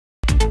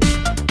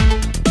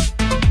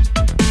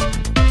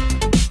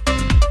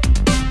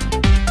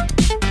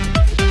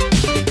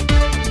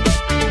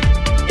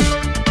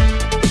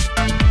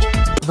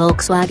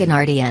Volkswagen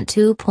Arteon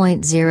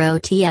 2.0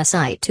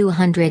 TSI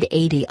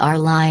 280R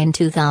Line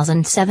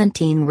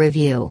 2017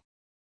 review.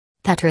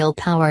 Petrol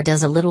power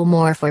does a little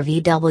more for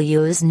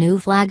VW's new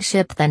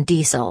flagship than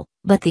diesel,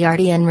 but the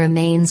Arteon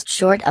remains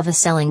short of a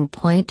selling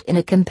point in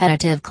a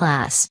competitive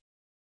class.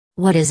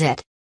 What is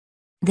it?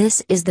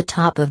 This is the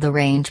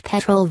top-of-the-range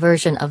petrol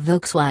version of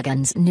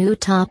Volkswagen's new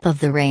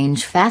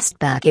top-of-the-range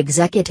fastback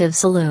executive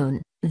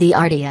saloon, the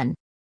Arteon.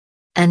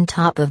 And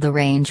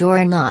top-of-the-range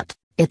or not,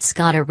 it's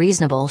got a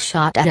reasonable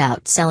shot at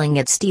outselling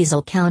its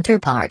diesel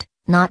counterpart,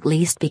 not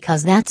least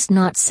because that's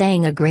not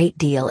saying a great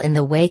deal in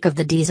the wake of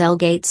the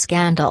Dieselgate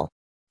scandal.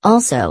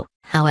 Also,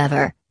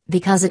 however,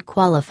 because it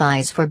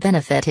qualifies for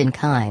benefit in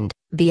kind,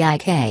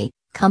 BIK,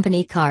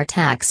 company car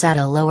tax at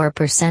a lower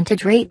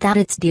percentage rate than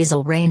its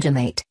diesel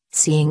rangemate,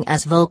 seeing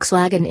as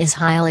Volkswagen is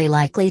highly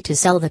likely to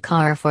sell the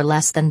car for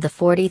less than the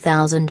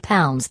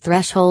 £40,000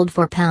 threshold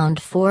for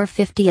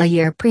 £450 a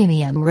year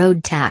premium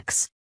road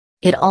tax.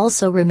 It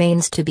also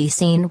remains to be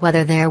seen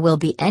whether there will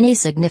be any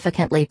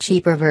significantly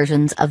cheaper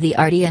versions of the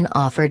Arteon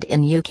offered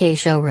in UK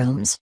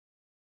showrooms.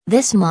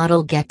 This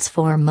model gets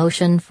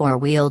 4-motion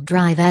 4-wheel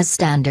drive as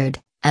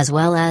standard, as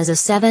well as a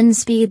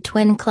 7-speed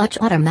twin-clutch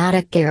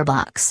automatic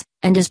gearbox,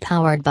 and is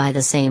powered by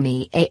the same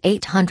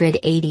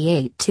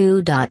EA888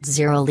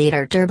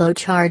 2.0-liter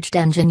turbocharged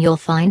engine you'll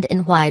find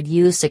in wide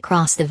use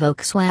across the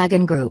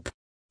Volkswagen Group.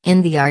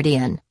 In the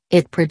Arteon,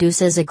 it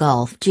produces a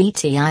Golf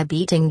GTI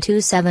beating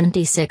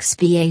 276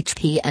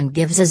 bhp and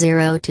gives a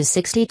 0 to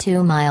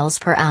 62 miles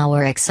per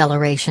hour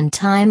acceleration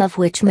time, of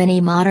which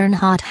many modern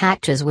hot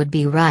hatches would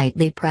be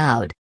rightly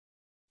proud.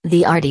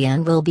 The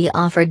Arteon will be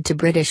offered to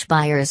British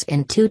buyers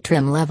in 2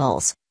 trim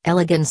levels,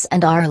 Elegance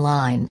and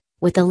R-Line,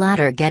 with the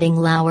latter getting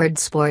lowered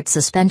sport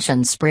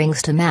suspension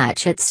springs to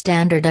match its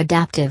standard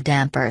adaptive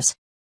dampers.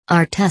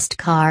 Our test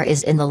car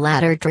is in the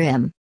latter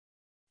trim.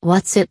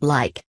 What's it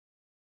like?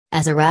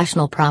 As a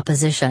rational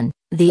proposition,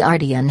 the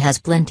Arteon has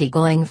plenty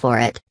going for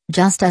it,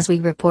 just as we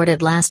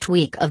reported last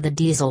week of the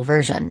diesel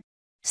version.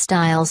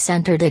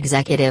 Style-centered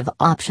executive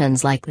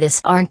options like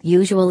this aren't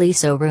usually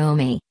so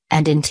roomy,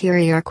 and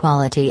interior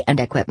quality and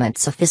equipment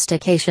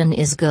sophistication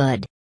is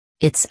good.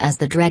 It's as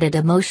the dreaded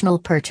emotional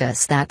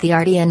purchase that the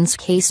Arteon's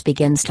case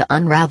begins to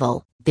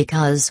unravel,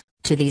 because,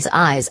 to these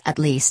eyes at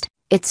least,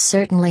 it's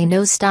certainly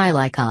no style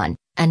icon,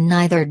 and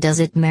neither does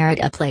it merit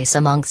a place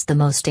amongst the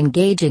most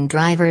engaging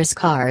drivers'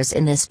 cars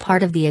in this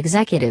part of the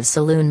executive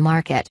saloon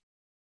market.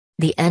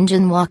 The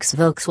engine walks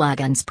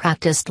Volkswagen's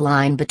practiced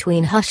line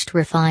between hushed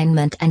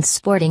refinement and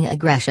sporting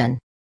aggression.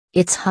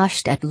 It's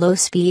hushed at low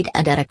speed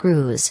and at a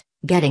cruise,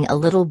 getting a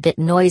little bit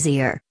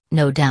noisier,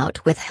 no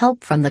doubt with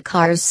help from the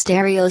car's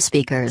stereo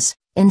speakers,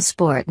 in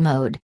sport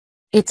mode.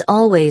 It's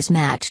always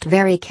matched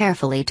very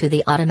carefully to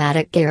the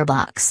automatic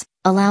gearbox,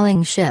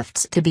 allowing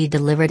shifts to be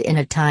delivered in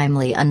a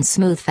timely and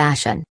smooth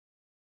fashion.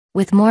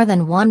 With more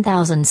than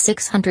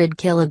 1,600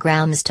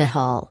 kilograms to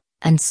haul,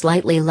 and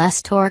slightly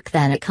less torque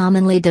than it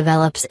commonly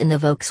develops in the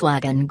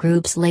Volkswagen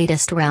Group's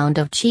latest round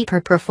of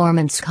cheaper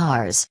performance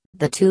cars,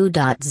 the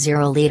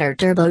 2.0-liter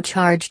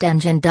turbocharged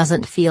engine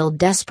doesn't feel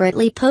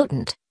desperately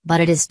potent,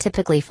 but it is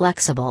typically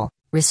flexible,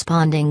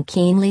 responding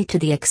keenly to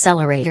the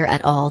accelerator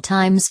at all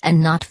times and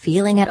not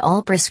feeling at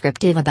all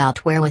prescriptive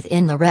about where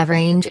within the rev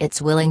range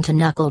it's willing to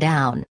knuckle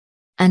down.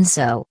 And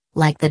so,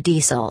 like the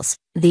diesels,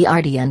 the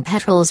Arteon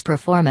petrol's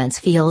performance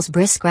feels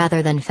brisk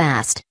rather than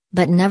fast,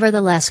 but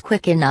nevertheless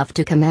quick enough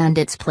to command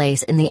its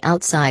place in the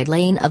outside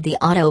lane of the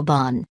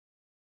Autobahn.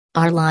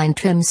 R-Line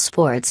trim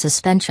sport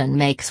suspension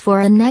makes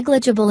for a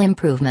negligible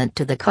improvement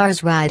to the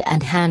car's ride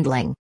and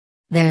handling.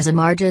 There's a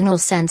marginal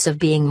sense of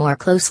being more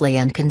closely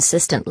and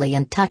consistently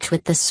in touch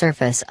with the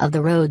surface of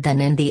the road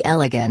than in the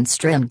elegance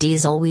trim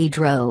diesel we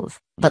drove,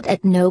 but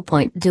at no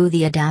point do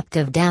the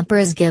adaptive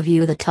dampers give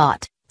you the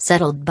taut,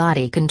 settled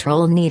body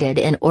control needed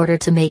in order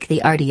to make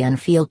the Arteon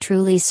feel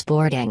truly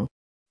sporting.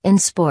 In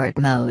sport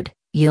mode,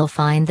 you'll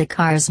find the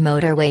car's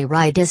motorway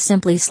ride is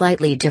simply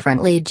slightly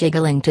differently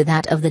jiggling to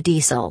that of the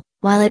diesel,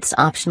 while its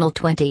optional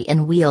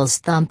 20-in wheels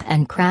thump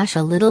and crash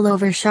a little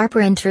over sharper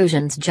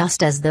intrusions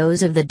just as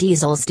those of the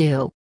diesels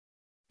do.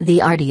 The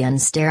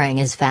Arteon's steering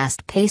is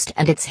fast-paced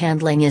and its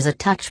handling is a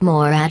touch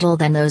more agile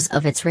than those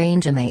of its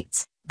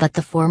rangemates, but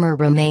the former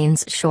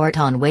remains short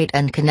on weight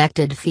and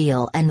connected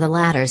feel, and the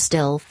latter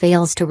still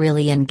fails to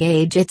really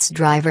engage its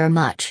driver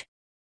much.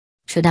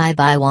 Should I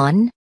buy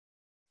one?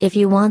 If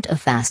you want a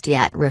fast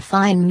yet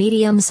refined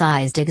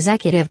medium-sized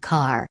executive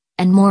car,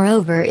 and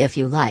moreover if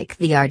you like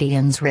the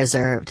Arteon's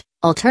reserved,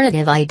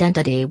 alternative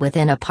identity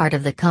within a part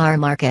of the car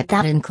market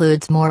that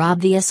includes more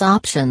obvious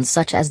options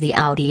such as the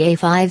Audi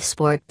A5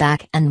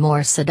 Sportback and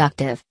more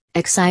seductive,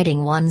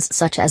 exciting ones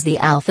such as the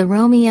Alfa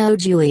Romeo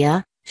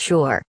Giulia,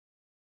 sure.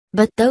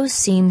 But those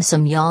seem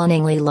some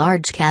yawningly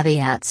large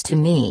caveats to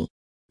me.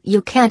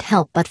 You can't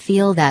help but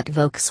feel that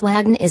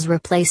Volkswagen is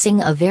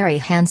replacing a very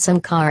handsome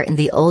car in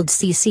the old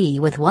CC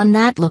with one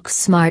that looks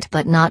smart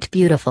but not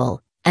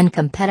beautiful, and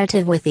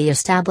competitive with the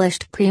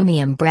established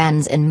premium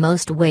brands in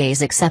most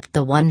ways except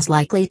the ones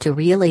likely to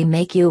really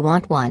make you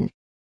want one.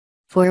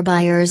 For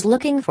buyers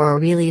looking for a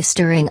really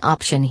stirring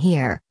option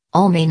here,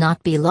 All may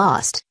not be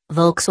lost.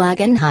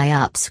 Volkswagen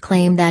high-ups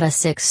claim that a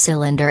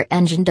 6-cylinder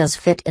engine does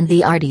fit in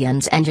the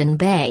Arteon's engine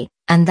bay,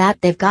 and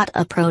that they've got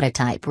a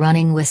prototype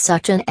running with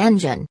such an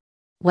engine.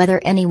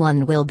 Whether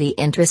anyone will be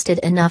interested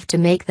enough to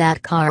make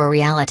that car a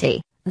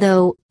reality,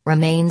 though,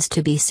 remains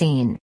to be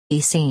seen.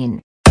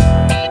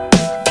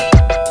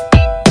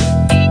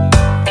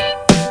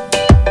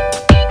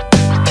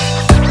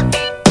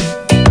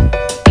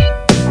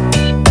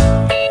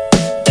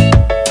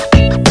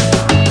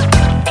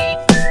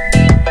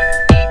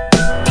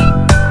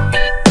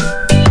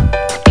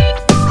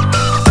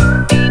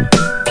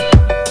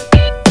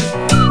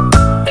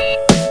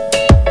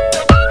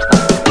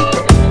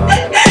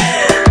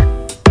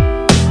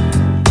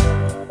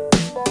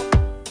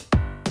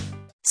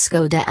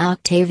 Skoda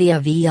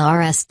Octavia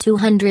VRS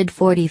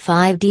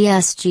 245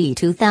 DSG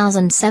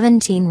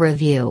 2017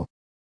 review.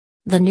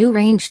 The new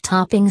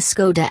range-topping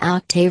Skoda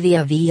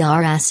Octavia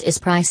VRS is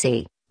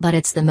pricey, but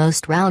it's the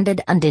most rounded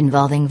and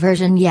involving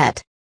version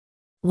yet.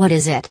 What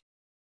is it?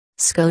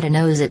 Skoda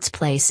knows its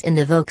place in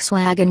the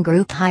Volkswagen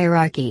Group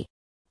hierarchy.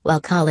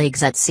 While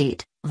colleagues at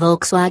Seat,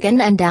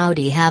 Volkswagen and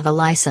Audi have a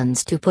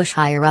license to push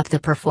higher up the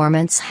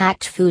performance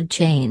hatch food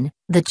chain,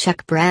 the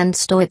Czech brand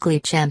stoically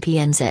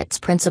champions its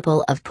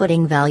principle of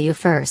putting value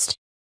first.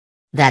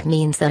 That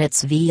means that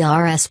its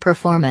VRS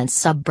performance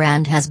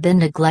sub-brand has been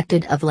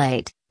neglected of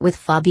late, with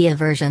Fabia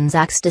versions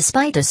axed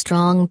despite a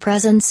strong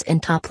presence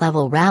in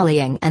top-level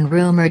rallying and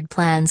rumored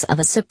plans of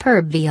a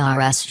superb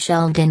VRS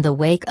shelved in the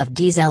wake of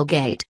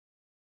Dieselgate.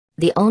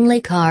 The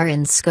only car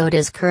in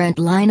Skoda's current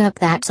lineup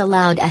that's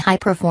allowed a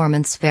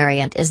high-performance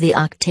variant is the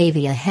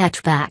Octavia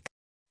hatchback.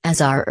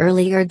 As our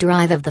earlier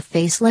drive of the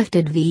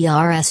facelifted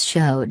VRS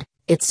showed,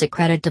 it's a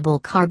creditable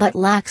car but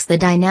lacks the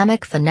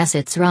dynamic finesse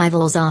its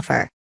rivals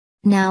offer.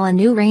 Now a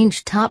new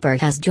range topper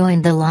has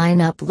joined the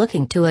lineup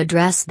looking to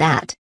address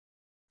that.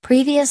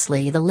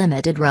 Previously the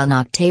limited-run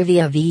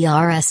Octavia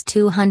VRS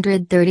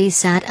 230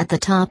 sat at the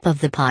top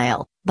of the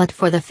pile, but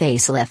for the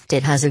facelift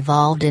it has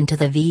evolved into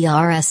the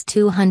VRS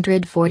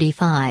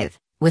 245,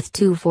 with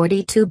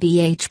 242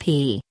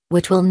 bhp,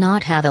 which will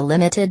not have a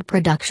limited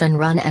production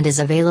run and is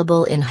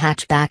available in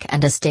hatchback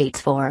and estate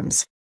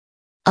forms.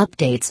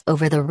 Updates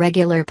over the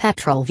regular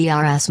petrol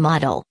VRS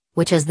model,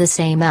 which has the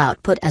same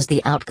output as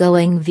the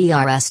outgoing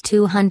VRS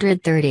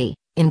 230,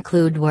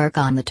 include work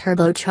on the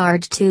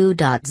turbocharged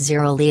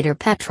 2.0-liter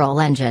petrol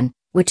engine,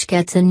 which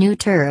gets a new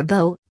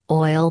turbo,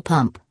 oil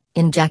pump,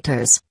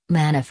 injectors,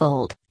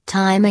 manifold,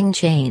 timing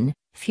chain,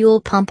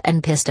 fuel pump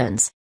and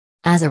pistons.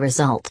 As a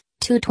result,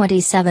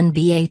 227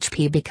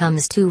 bhp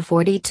becomes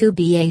 242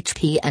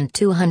 bhp and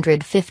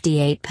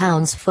 258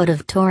 pounds-foot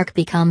of torque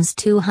becomes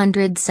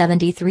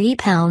 273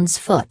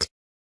 pounds-foot.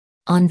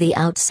 On the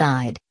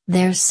outside,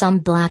 there's some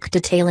black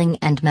detailing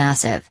and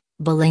massive,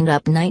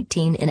 bling-up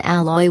 19-in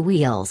alloy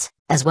wheels,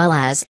 as well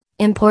as,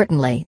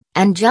 importantly,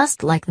 and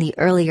just like the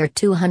earlier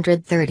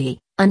 230,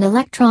 an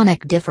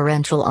electronic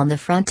differential on the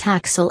front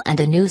axle and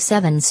a new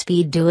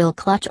 7-speed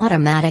dual-clutch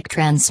automatic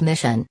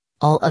transmission,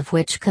 all of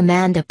which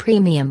command a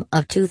premium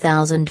of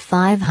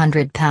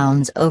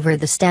 £2,500 over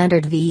the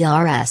standard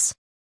VRS.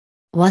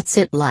 What's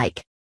it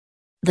like?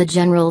 The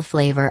general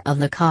flavor of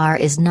the car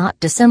is not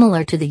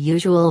dissimilar to the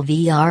usual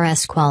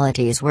VRS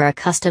qualities we're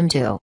accustomed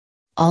to.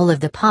 All of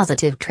the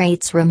positive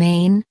traits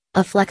remain: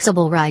 a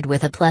flexible ride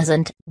with a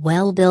pleasant,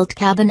 well-built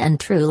cabin and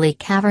truly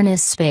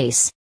cavernous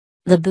space.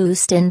 The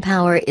boost in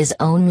power is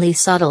only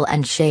subtle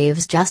and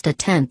shaves just a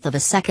tenth of a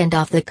second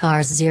off the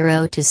car's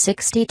 0 to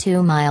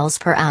 62 miles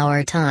per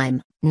hour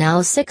time, now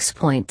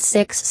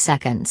 6.6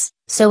 seconds,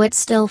 so it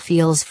still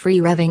feels free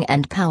revving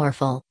and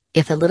powerful,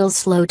 if a little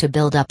slow to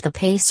build up the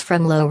pace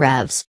from low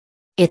revs.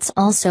 It's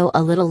also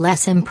a little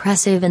less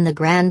impressive in the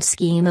grand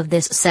scheme of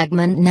this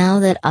segment now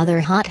that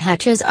other hot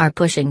hatches are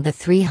pushing the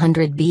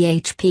 300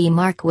 bhp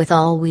mark with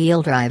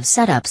all-wheel drive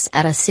setups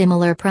at a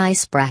similar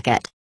price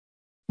bracket.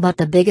 But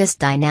the biggest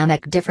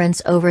dynamic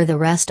difference over the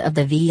rest of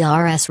the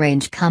VRS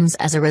range comes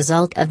as a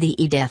result of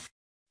the e-diff.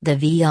 The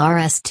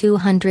VRS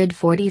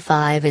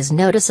 245 is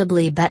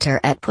noticeably better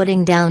at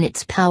putting down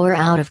its power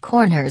out of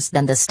corners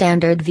than the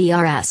standard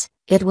VRS.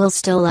 It will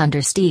still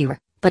understeer,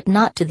 but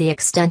not to the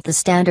extent the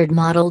standard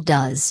model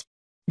does.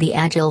 The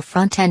agile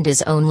front end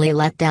is only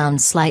let down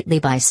slightly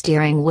by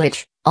steering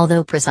which,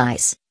 although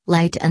precise,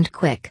 light and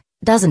quick,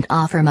 doesn't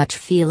offer much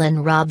feel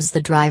and robs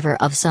the driver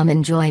of some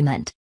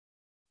enjoyment.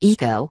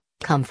 Eco,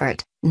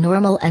 Comfort,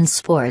 Normal and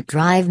Sport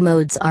drive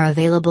modes are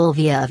available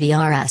via a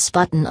VRS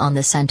button on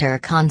the center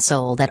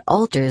console that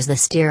alters the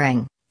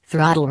steering,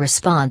 throttle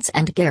response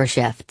and gear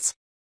shifts.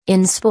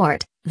 In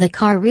Sport, the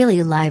car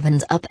really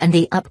livens up and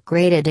the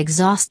upgraded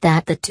exhaust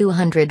that the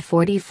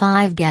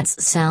 245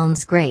 gets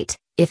sounds great,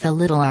 if a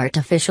little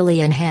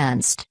artificially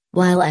enhanced,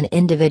 while an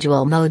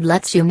individual mode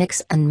lets you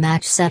mix and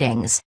match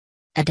settings.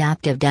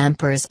 Adaptive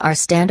dampers are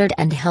standard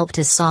and help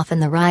to soften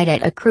the ride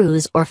at a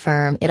cruise or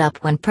firm it up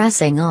when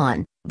pressing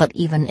on, but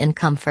even in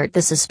Comfort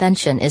the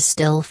suspension is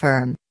still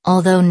firm,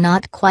 although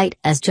not quite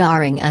as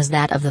jarring as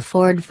that of the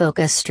Ford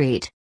Focus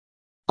Street.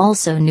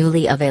 Also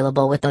newly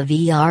available with the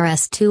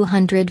VRS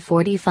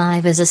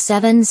 245 is a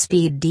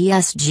 7-speed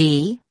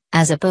DSG,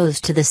 as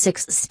opposed to the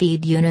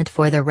 6-speed unit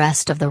for the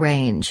rest of the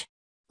range.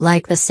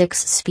 Like the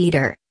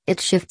 6-speeder, it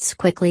shifts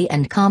quickly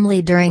and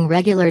calmly during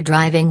regular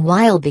driving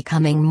while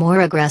becoming more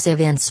aggressive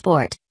in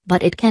sport,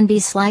 but it can be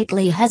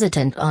slightly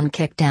hesitant on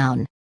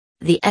kickdown.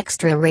 The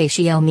extra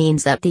ratio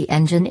means that the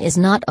engine is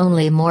not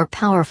only more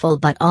powerful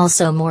but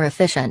also more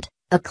efficient.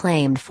 A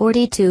claimed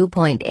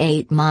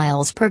 42.8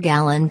 miles per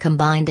gallon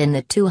combined in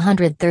the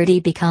 230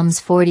 becomes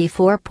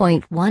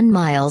 44.1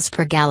 miles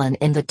per gallon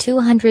in the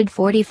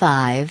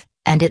 245,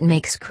 and it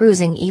makes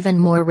cruising even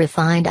more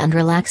refined and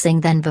relaxing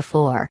than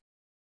before.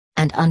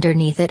 And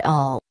underneath it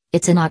all,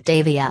 it's an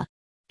Octavia.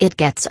 It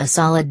gets a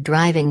solid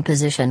driving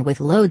position with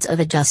loads of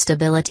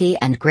adjustability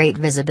and great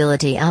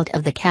visibility out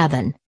of the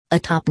cabin, a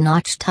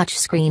top-notch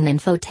touchscreen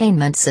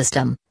infotainment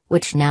system,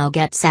 which now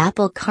gets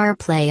Apple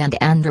CarPlay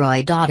and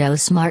Android Auto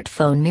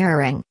smartphone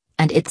mirroring,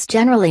 and it's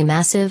generally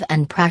massive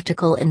and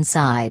practical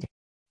inside.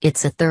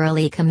 It's a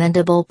thoroughly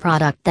commendable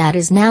product that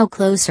is now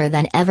closer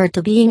than ever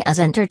to being as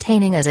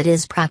entertaining as it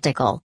is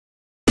practical.